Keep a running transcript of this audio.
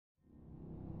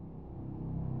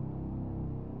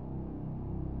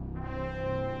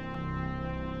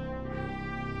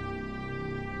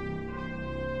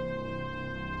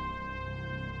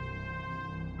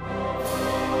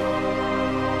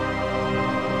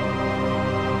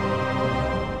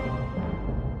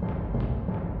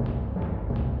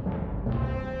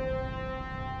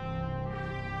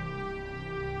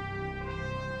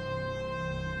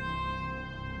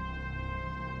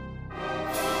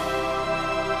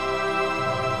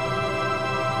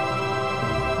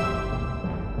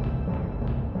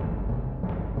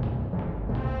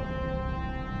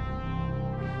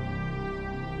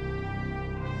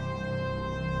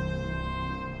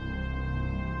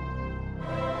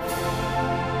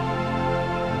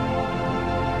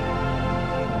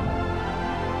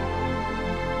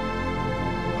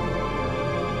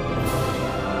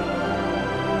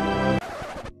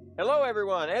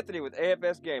everyone, Anthony with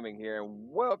AFS Gaming here, and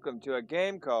welcome to a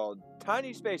game called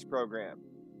Tiny Space Program.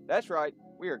 That's right,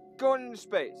 we are going into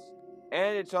space,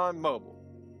 and it's on mobile.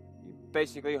 You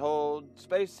basically hold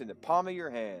space in the palm of your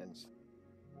hands.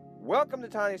 Welcome to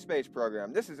Tiny Space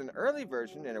Program. This is an early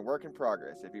version and a work in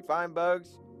progress. If you find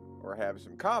bugs or have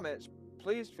some comments,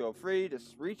 please feel free to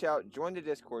reach out and join the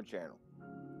Discord channel.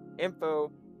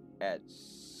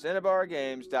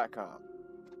 info@cinnabargames.com.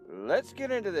 Let's get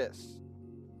into this.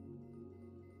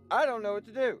 I don't know what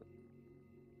to do.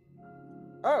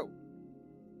 Oh,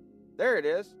 there it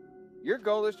is. Your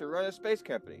goal is to run a space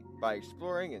company by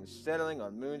exploring and settling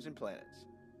on moons and planets.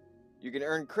 You can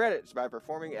earn credits by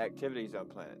performing activities on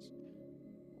planets.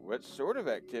 What sort of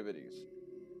activities?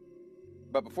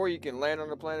 But before you can land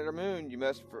on a planet or moon, you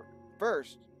must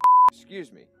first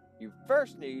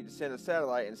need to send a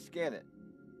satellite and scan it.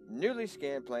 Newly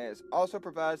scanned planets also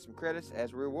provide some credits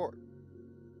as a reward.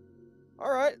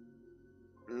 Alright,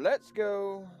 let's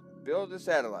go build a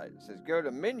satellite. It says go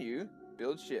to menu,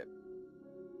 build ship.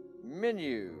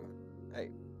 Menu.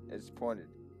 Hey, it's pointed.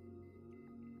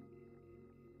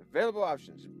 Available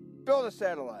options. Build a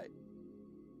satellite.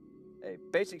 A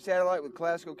basic satellite with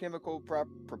classical chemical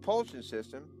propulsion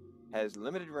system has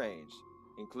limited range.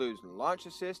 Includes launch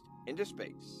assist into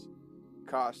space.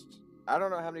 Costs, I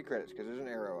don't know how many credits because there's an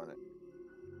arrow on it.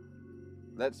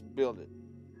 Let's build it.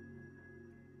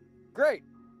 Great!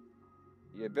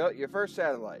 You built your first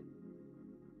satellite.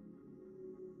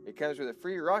 It comes with a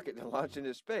free rocket to launch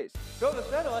into space. Build a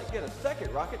satellite, get a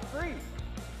second rocket free.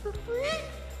 For free?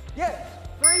 Yes,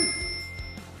 free!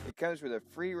 It comes with a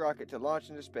free rocket to launch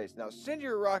into space. Now send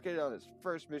your rocket on its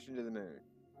first mission to the moon.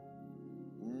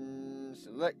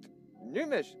 Select new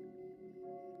mission.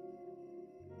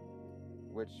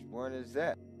 Which one is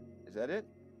that? Is that it?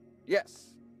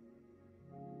 Yes.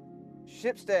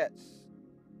 Ship stats.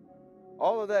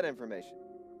 All of that information.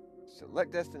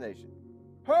 Select destination.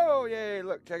 Oh, yay,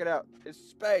 look, check it out. It's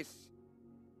space.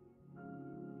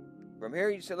 From here,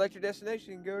 you select your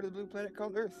destination and go to the blue planet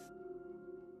called Earth.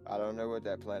 I don't know what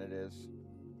that planet is.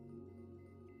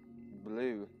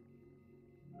 Blue.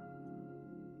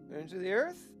 Moons of the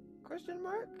Earth? Question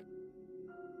mark?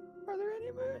 Are there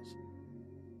any moons?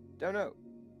 Don't know.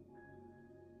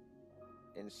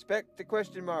 Inspect the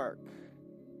question mark.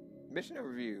 Mission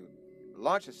overview.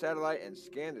 Launch a satellite and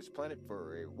scan this planet for a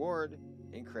reward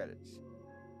in credits.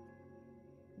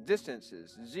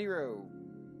 Distances 0.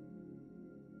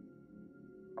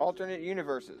 Alternate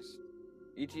universes.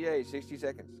 ETA 60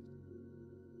 seconds.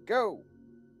 Go!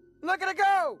 Look at it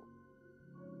go!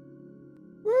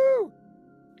 Woo!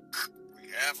 We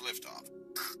have liftoff.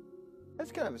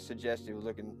 That's kind of a suggestive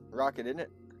looking rocket, isn't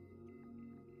it?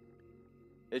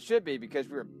 It should be because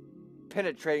we're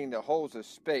penetrating the holes of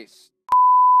space.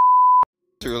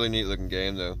 It's a really neat looking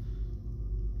game though.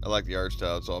 I like the art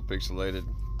style, it's all pixelated.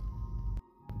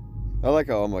 I like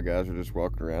how all my guys are just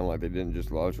walking around like they didn't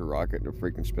just launch a rocket into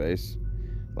freaking space.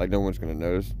 Like no one's gonna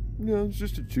notice. No, it's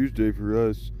just a Tuesday for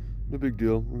us. No big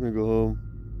deal, we're gonna go home.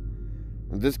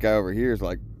 And this guy over here is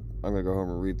like, I'm gonna go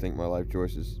home and rethink my life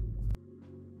choices.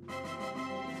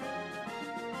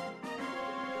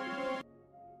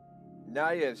 Now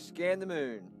you have scanned the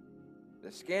moon.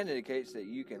 The scan indicates that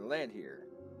you can land here.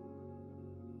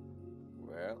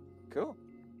 Well, cool.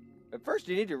 But first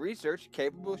you need to research a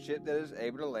capable ship that is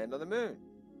able to land on the moon.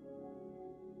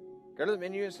 Go to the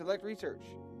menu and select research.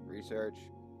 Research.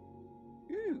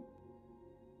 Ooh.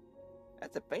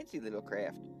 That's a fancy little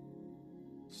craft.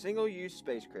 Single-use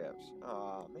spacecrafts.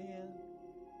 Aw, man.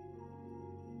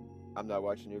 I'm not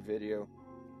watching your video.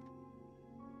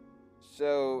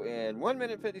 So, in 1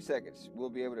 minute 50 seconds, we'll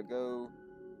be able to go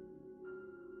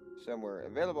somewhere.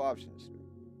 Available options.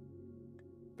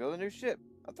 Build a new ship.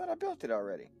 I thought I built it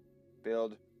already.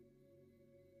 Build.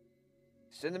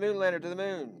 Send the moon lander to the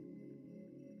moon.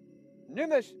 New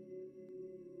mission.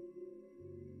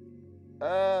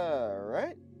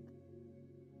 Alright.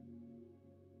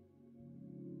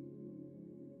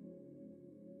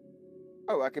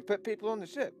 Oh, I could put people on the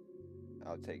ship.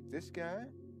 I'll take this guy.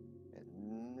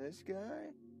 And this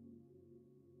guy.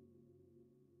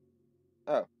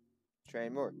 Oh.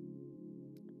 Train more.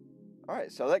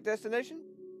 Alright, select destination.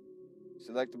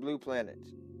 Select the blue planet.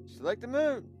 Select the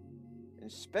moon.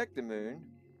 Inspect the moon.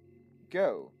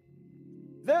 Go.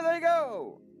 There they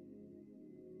go!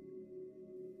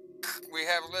 We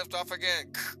have liftoff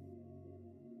again.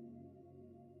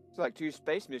 It's like 2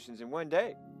 space missions in one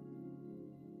day.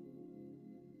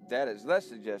 That is less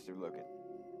suggestive looking.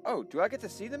 Oh, do I get to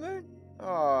see the moon?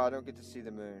 Oh, I don't get to see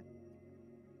the moon.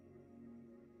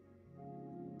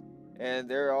 And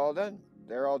they're all done.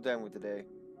 They're all done with the day.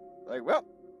 Like, well,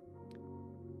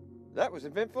 That was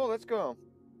eventful. Let's go.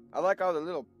 I like all the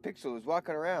little pixels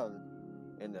walking around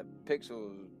in the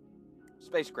pixel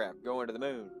spacecraft going to the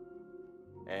moon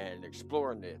and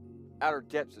exploring the outer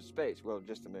depths of space. Well,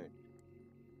 just the moon.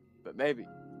 But maybe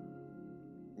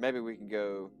we can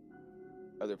go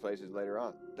other places later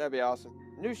on. That'd be awesome.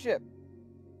 New ship.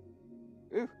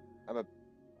 Ooh, I'm gonna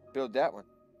build that one.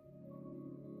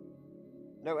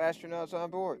 No astronauts on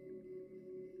board.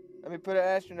 Let me put an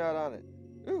astronaut on it.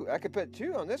 Ooh, I could put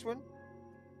 2 on this one.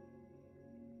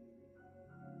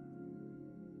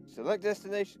 Select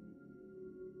destination.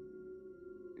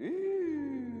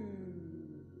 Ooh.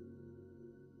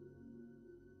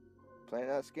 Plan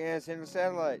out scans, send the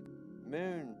satellite.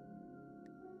 Moon.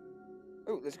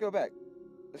 Ooh, let's go back.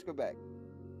 Let's go back.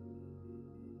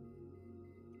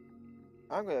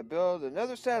 I'm going to build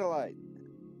another satellite.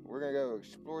 We're going to go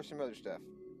explore some other stuff.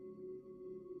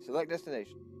 Select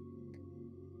destination.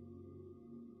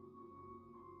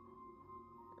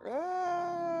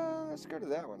 Let's go to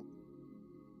that one.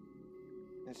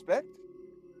 Inspect.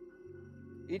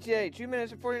 ETA, 2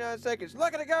 minutes and 49 seconds.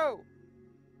 Look at it go!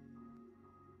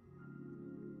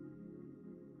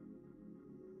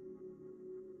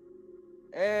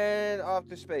 And off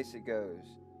to space it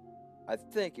goes. I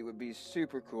think it would be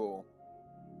super cool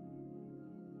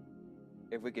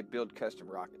if we could build custom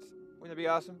rockets. Wouldn't that be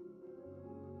awesome?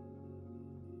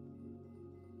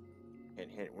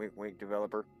 Hint, hint, wink, wink,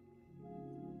 developer.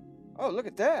 Oh, look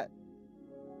at that.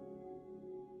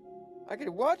 I could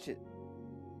watch it.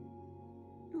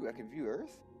 Ooh, I can view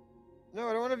Earth? No,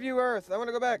 I don't want to view Earth. I want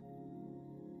to go back.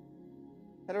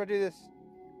 How do I do this?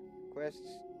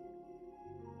 Quests.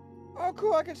 Oh,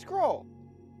 cool. I can scroll.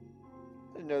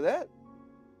 I didn't know that.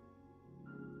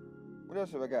 What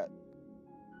else have I got?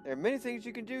 There are many things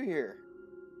you can do here.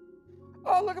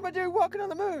 Oh, look at my dude walking on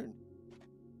the moon.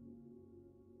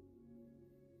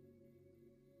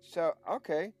 So,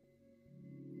 okay.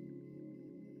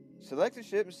 Select a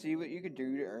ship and see what you can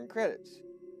do to earn credits.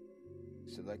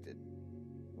 Selected.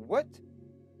 What?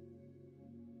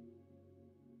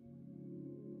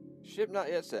 Ship not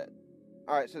yet set.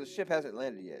 Alright, so the ship hasn't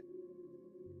landed yet.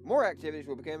 More activities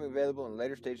will become available in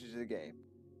later stages of the game.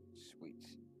 Sweet.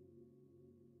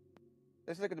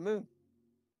 Let's look at the moon.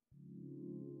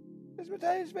 There's my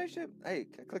tiny spaceship. Hey,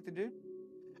 can I click the dude?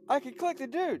 I can click the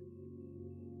dude!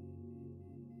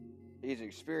 He's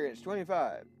experience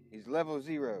 25. He's level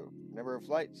 0. Number of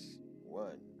flights,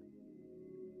 1.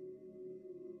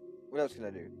 What else can I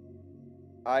do?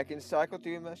 I can cycle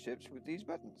through my ships with these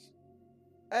buttons.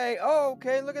 Hey, oh,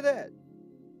 okay, look at that.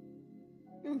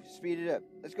 Ooh, speed it up.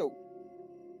 Let's go.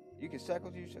 You can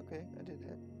cycle through, okay, I did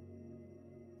that.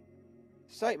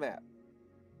 Site map.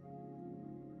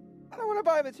 I don't want to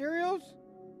buy materials.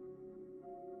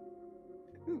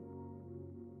 Ooh.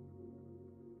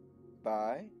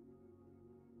 Buy.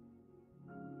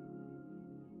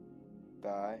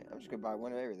 Buy. I'm just going to buy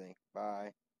one of everything.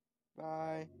 Buy.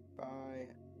 Buy. Buy.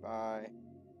 Buy.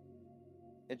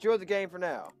 Enjoy the game for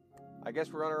now. I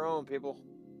guess we're on our own, people.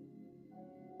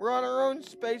 We're on our own,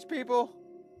 space people.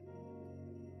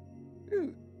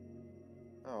 Ooh.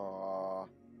 Aww.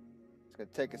 It's going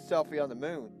to take a selfie on the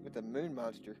moon with the moon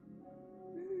monster.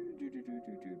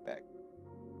 Back.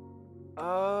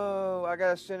 Oh, I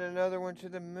got to send another one to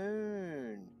the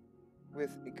moon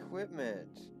with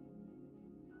equipment.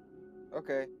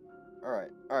 Okay.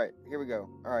 Alright. Alright. Here we go.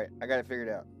 Alright. I got it figured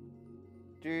out.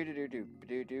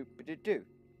 Do.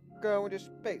 Going to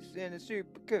space in a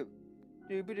super cool.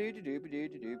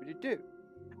 Do.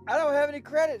 I don't have any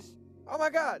credits. Oh my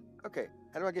god. Okay.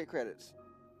 How do I get credits?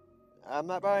 I'm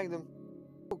not buying them.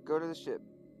 Go to the ship.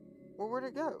 Well, where'd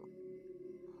it go?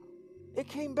 It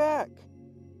came back.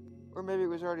 Or maybe it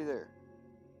was already there.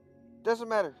 Doesn't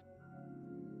matter.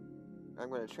 I'm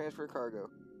going to transfer cargo.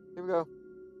 Here we go.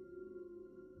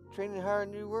 Train and hire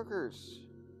new workers.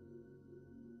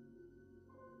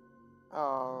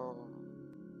 Oh.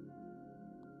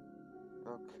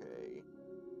 Okay.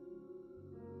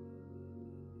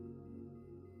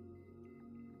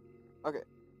 Okay.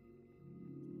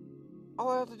 All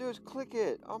I have to do is click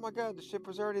it. Oh my god, the ship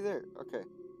was already there. Okay.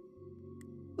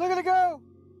 Look at it go!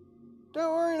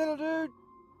 Don't worry, little dude.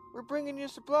 We're bringing you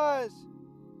supplies.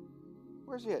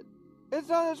 Where's he at? It's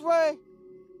on its way.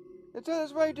 It's on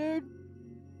its way, dude.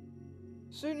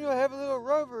 Soon you'll have a little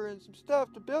rover and some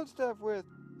stuff to build stuff with.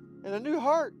 And a new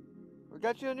heart. We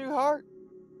got you a new heart.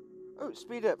 Oh,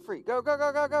 speed up, free. Go, go,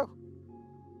 go, go, go.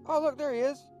 Oh, look, there he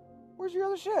is. Where's your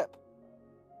other ship?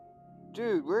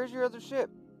 Dude, where's your other ship?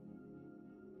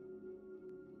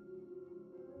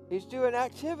 He's doing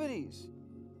activities.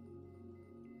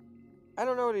 I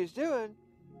don't know what he's doing,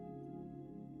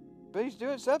 but he's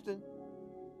doing something.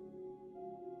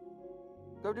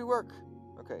 Go do work.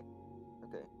 Okay.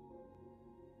 Okay.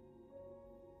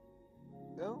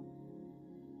 No?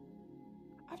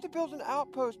 I have to build an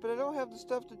outpost, but I don't have the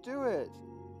stuff to do it.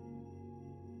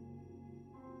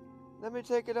 Let me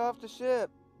take it off the ship.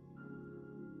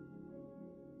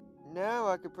 Now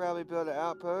I could probably build an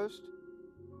outpost.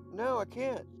 No, I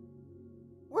can't.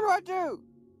 What do I do?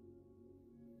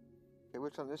 Okay,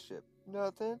 what's on this ship?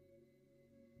 Nothing.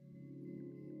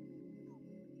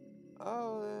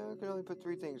 Oh, I can only put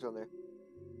 3 things on there.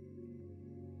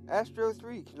 Astro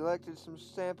 3 collected some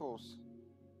samples.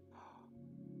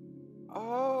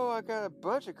 Oh, I got a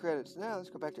bunch of credits. Now let's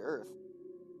go back to Earth.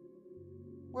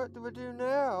 What do we do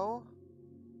now?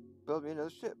 Build me another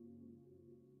ship.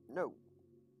 No.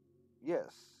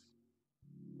 Yes.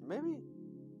 Maybe.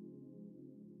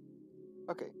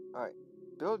 Okay, alright.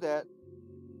 Build that.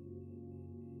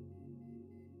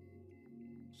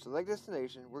 Select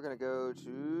destination. We're going to go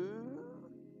to...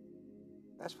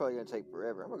 That's probably going to take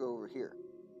forever. I'm going to go over here.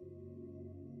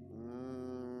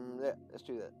 Yeah, let's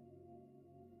do that.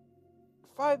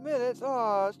 5 minutes?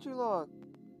 Oh, it's too long.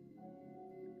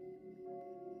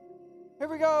 Here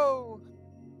we go!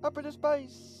 Up into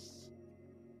space!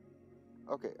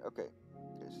 Okay, okay.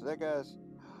 Okay, so that guy's...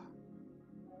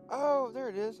 Oh, there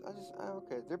it is.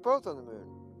 Okay. They're both on the moon.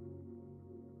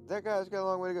 That guy's got a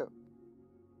long way to go.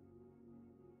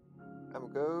 I'm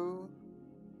gonna go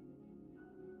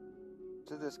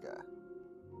to this guy.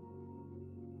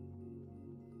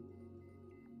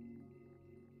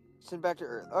 Send back to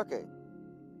Earth. Okay.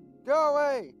 Go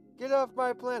away! Get off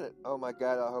my planet! Oh my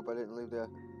god, I hope I didn't leave the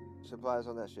supplies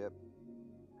on that ship.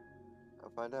 I'll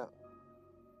find out.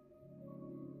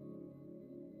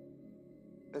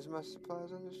 Is my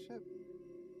supplies on this ship?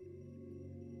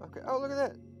 Okay. Oh, look at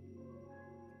that.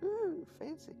 Ooh,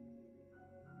 fancy.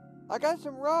 I got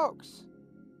some rocks.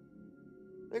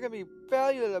 They're gonna be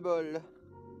valuable.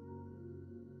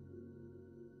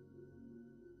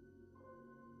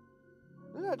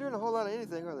 They're not doing a whole lot of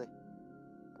anything, are they?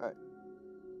 Alright.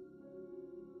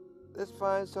 Let's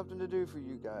find something to do for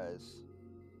you guys.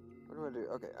 What do I do?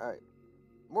 Okay, alright.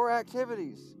 More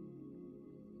activities.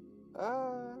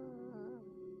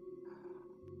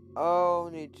 Oh,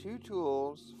 need 2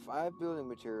 tools, 5 building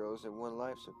materials, and 1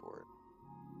 life support.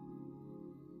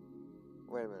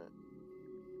 Wait a minute.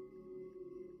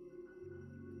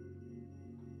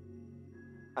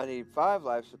 I need 5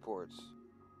 life supports,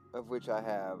 of which I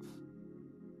have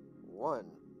 1.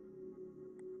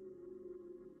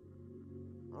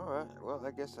 Alright, well,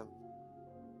 I guess I'm...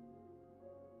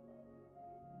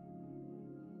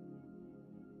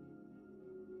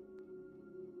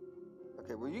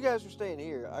 Okay, well, you guys are staying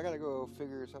here. I gotta go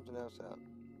figure something else out.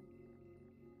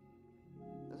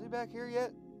 Is he back here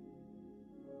yet?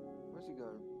 Where's he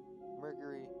going?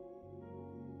 Mercury.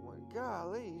 Oh,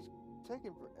 golly, he's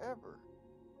taking forever.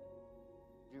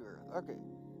 Do Earth. Okay.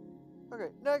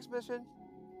 Okay, next mission.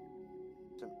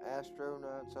 Some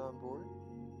astronauts on board.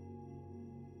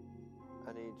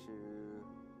 I need to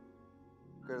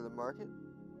go to the market,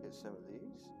 get some of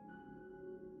these.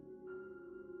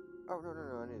 Oh, no,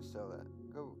 I need to sell that.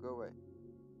 Go away.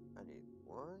 I need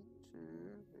 1, 2,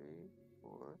 3,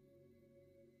 4.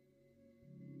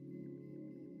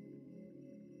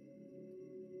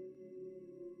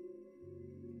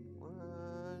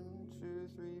 1, 2,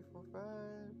 3, 4, 5.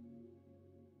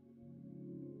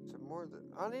 Some more.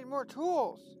 I need more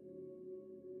tools.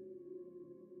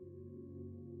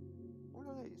 What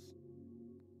are these?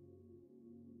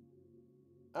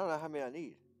 I don't know how many I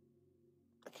need.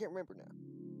 I can't remember now.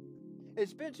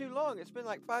 It's been too long. It's been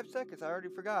like 5 seconds. I already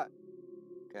forgot.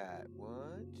 Got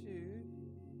 1, 2,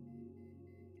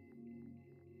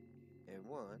 and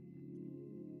 1.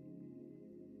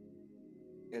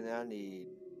 And I need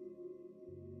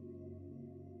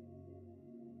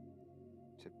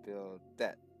to build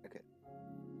that. Okay.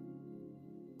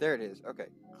 There it is. Okay.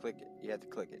 Click it. You have to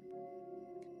click it.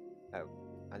 Oh,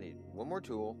 I need 1 more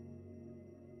tool,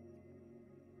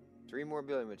 3 more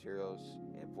building materials,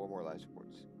 and 4 more life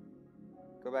supports.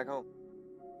 Go back home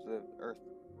to the Earth.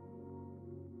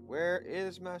 Where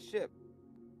is my ship?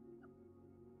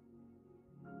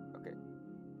 Okay.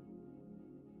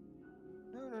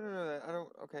 No. I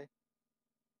don't. Okay.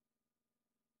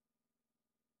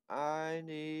 I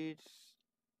need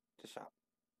to shop.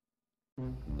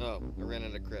 Oh, I ran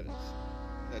out of credits.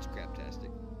 That's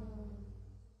craptastic.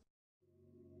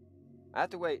 I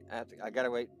have to wait. I gotta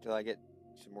wait till I get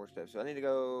some more stuff. So I need to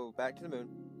go back to the moon.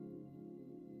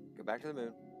 Go back to the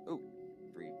moon. Ooh,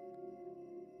 free.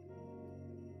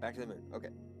 Back to the moon. Okay.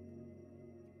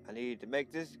 I need to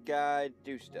make this guy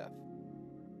do stuff.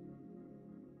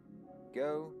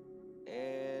 Go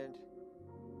and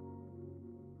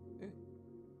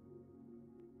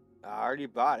I already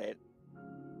bought it.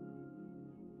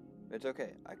 It's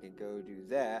okay. I can go do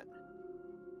that.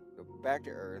 Go back to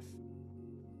Earth.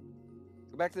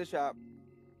 Go back to the shop.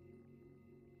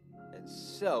 And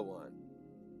sell one.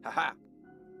 Haha!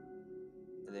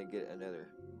 And then get another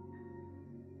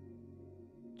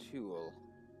tool.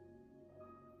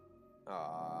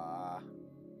 Ah,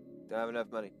 don't have enough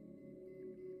money.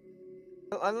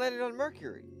 Well, I landed on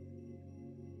Mercury.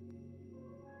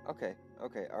 Okay,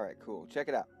 alright, cool. Check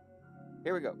it out.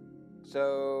 Here we go.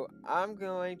 So, I'm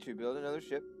going to build another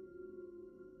ship.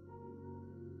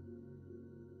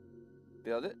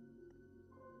 Build it.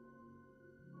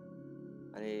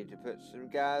 I need to put some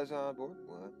guys on board.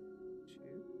 1, 2.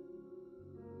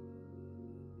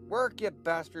 Work, you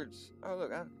bastards! Oh,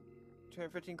 look, I have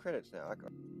 215 credits now.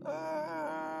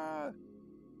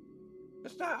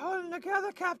 It's not holding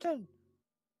together, Captain!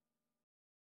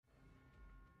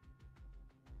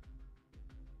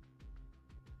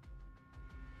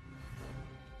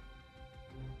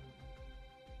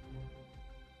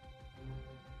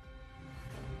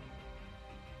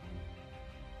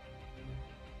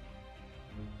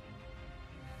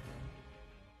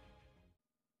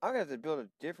 I'm gonna have to build a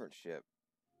different ship.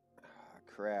 Ah,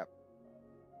 crap.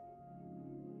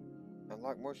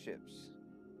 Unlock more ships.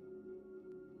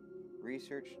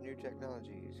 Research new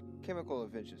technologies. Chemical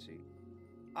efficiency.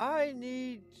 I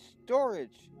need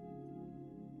storage.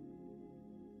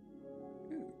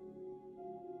 Ooh.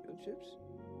 Build ships?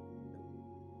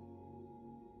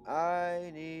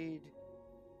 I need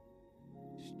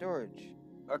storage.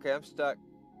 Okay, I'm stuck.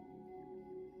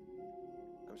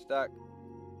 I'm stuck.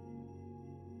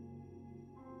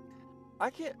 I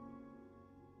can't.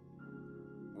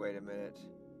 Wait a minute.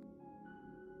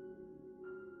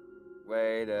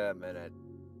 Wait a minute.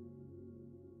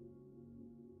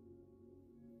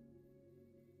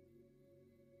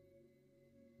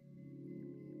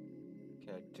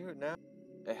 Can I do it now?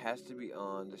 It has to be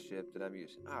on the ship that I'm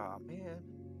using. Oh, man.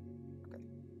 Okay.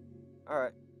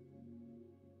 Alright.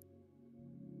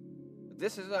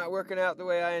 This is not working out the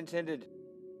way I intended.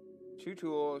 2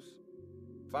 tools.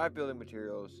 5 building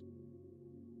materials.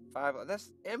 5.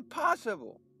 That's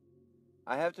impossible.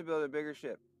 I have to build a bigger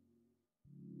ship.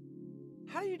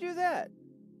 How do you do that?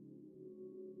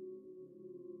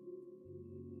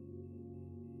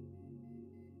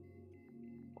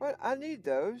 What? I need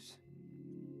those.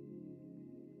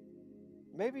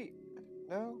 Maybe.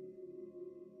 No.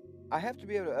 I have to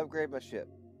be able to upgrade my ship.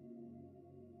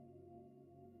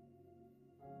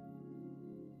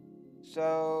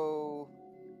 So.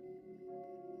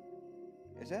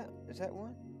 Is that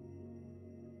one?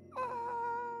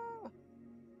 Ah!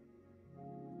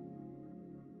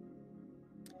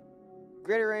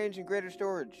 Greater range and greater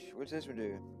storage. What's this one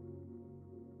do?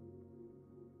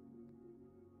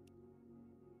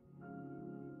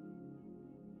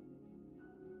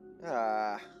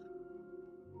 Ah.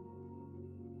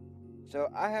 So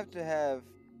I have to have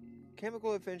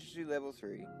chemical efficiency level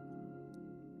 3.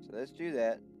 So let's do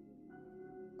that.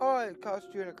 Oh, it costs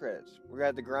 200 credits. We're gonna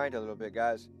have to grind a little bit,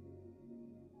 guys.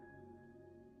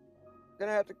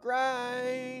 Gonna have to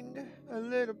grind a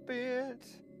little bit.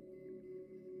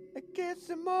 And get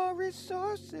some more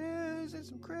resources and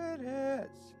some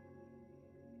credits.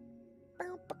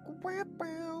 Bow, bow, bow,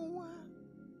 bow.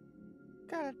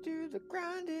 Gotta do the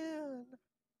grinding.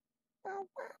 Bow,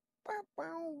 bow, bow,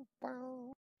 bow,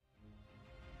 bow.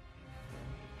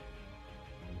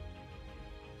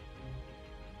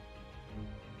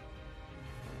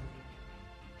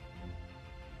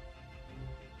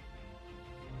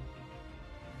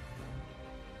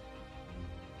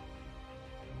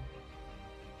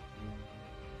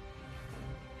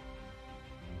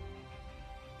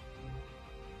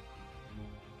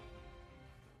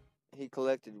 He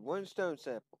collected 1 stone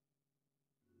sample.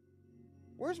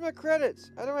 Where's my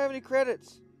credits? I don't have any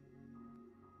credits.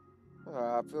 Oh,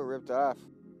 I feel ripped off.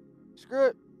 Screw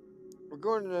it. We're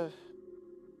going to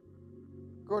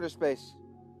space.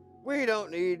 We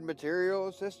don't need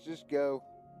materials. Let's just go.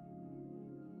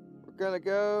 We're gonna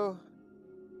go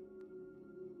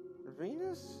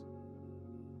Venus?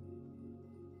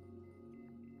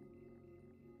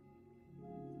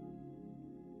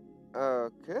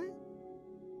 Okay.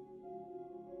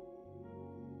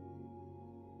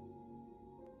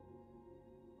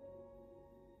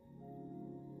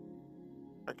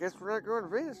 I guess we're not going to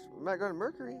Venus. We might go to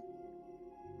Mercury.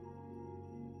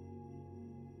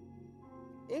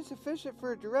 Insufficient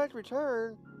for a direct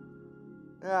return.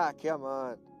 Ah, come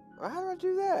on. Well, how do I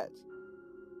do that?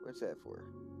 What's that for?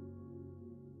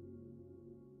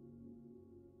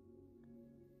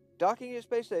 Docking at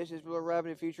space stations will arrive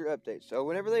in future updates. So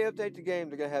whenever they update the game,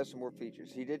 they're going to have some more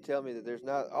features. He did tell me that there's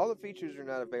not, all the features are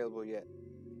not available yet.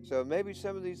 So maybe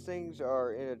some of these things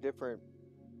are in a different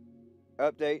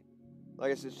update.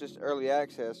 Like I said, it's just early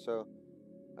access. So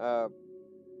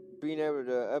being able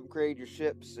to upgrade your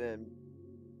ships and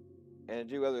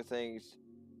do other things,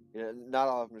 you know, not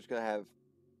all of them is going to have,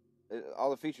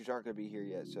 all the features aren't going to be here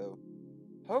yet. So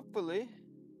hopefully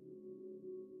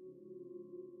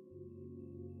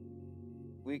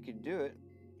we can do it.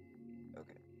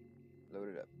 Okay, load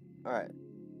it up. All right,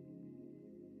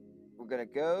 we're gonna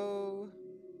go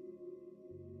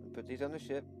and put these on the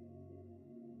ship.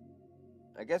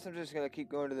 I guess I'm just gonna keep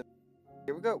going to the.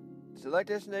 Here we go. Select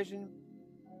destination.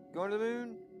 Going to the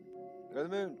moon. Go to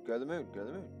the moon. Go to the moon. Go to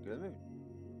the moon. Go to the moon.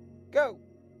 Go.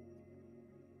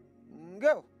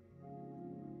 Go.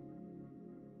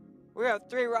 We have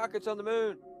 3 rockets on the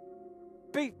moon.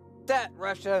 Beat that,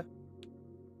 Russia.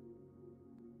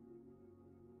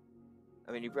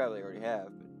 I mean, you probably already have,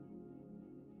 but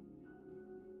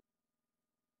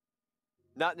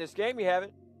not in this game. You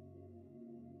haven't.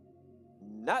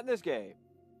 Not in this game.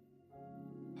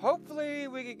 Hopefully,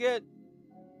 we could get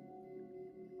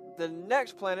the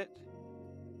next planet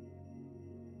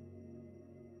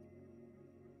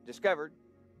discovered,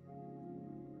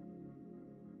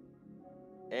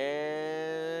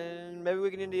 and maybe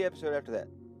we can end the episode after that.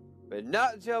 But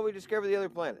not until we discover the other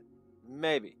planet.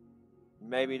 Maybe.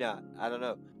 Maybe not. I don't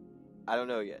know. I don't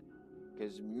know yet.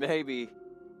 Because maybe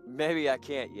I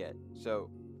can't yet. So,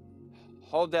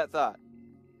 hold that thought.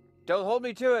 Don't hold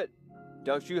me to it.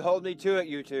 Don't you hold me to it,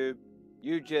 YouTube.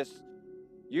 You just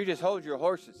hold your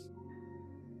horses.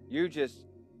 You just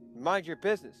mind your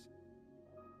business.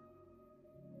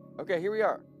 Okay, here we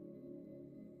are.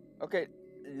 Okay,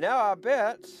 now I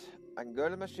bet I can go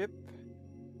to my ship.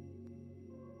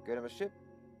 Go to my ship.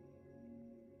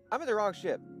 I'm in the wrong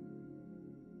ship.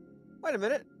 Wait a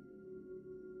minute.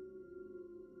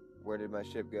 Where did my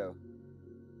ship go?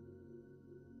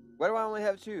 Why do I only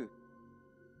have 2?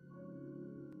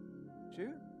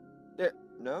 2? There.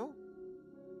 No?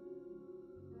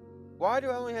 Why do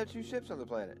I only have 2 ships on the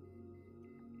planet?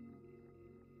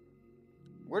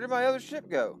 Where did my other ship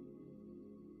go?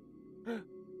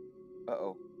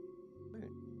 Uh-oh. Wait.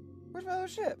 Where's my other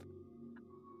ship?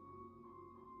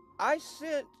 I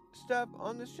sent stuff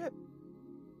on the ship.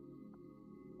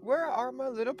 Where are my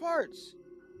little parts?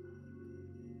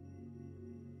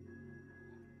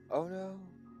 Oh no.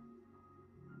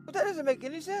 But that doesn't make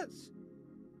any sense.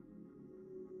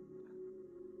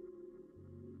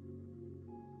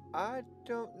 I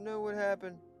don't know what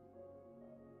happened.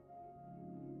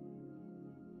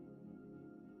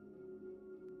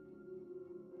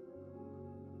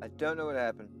 I don't know what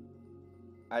happened.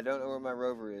 I don't know where my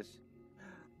rover is.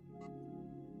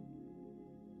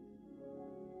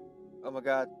 Oh my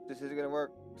god, this isn't gonna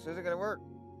work. This isn't gonna work.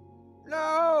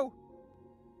 No!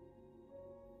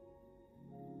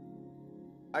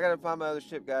 I gotta find my other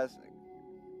ship, guys.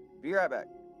 Be right back.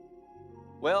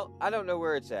 Well, I don't know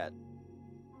where it's at.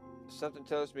 Something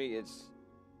tells me it's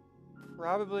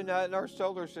probably not in our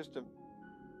solar system.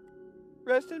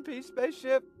 Rest in peace,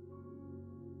 spaceship.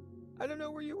 I don't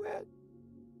know where you went.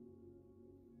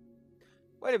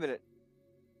 Wait a minute.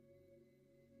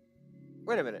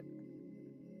 Wait a minute.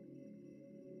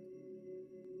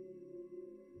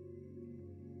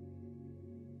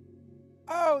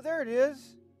 Oh, there it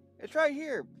is. It's right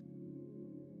here.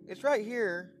 It's right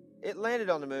here. It landed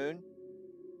on the moon.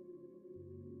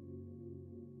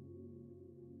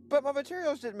 But my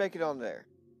materials didn't make it on there.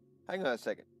 Hang on a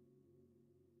second.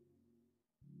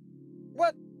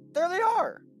 What? There they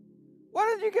are. Why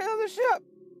did you get on the ship?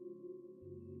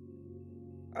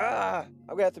 I'm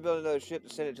gonna have to build another ship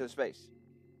to send it to space.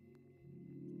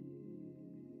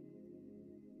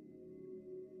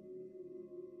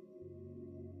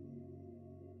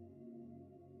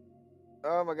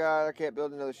 Oh my god, I can't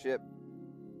build another ship.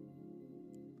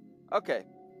 Okay.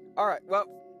 Alright, well,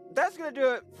 that's gonna do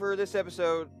it for this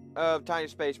episode of Tiny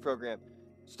Space Program.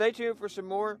 Stay tuned for some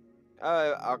more.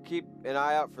 I'll keep an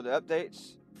eye out for the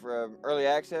updates from early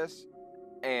access.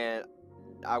 And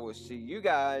I will see you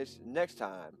guys next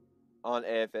time on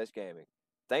AFS Gaming.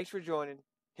 Thanks for joining.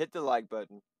 Hit the like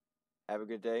button. Have a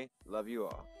good day. Love you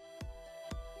all.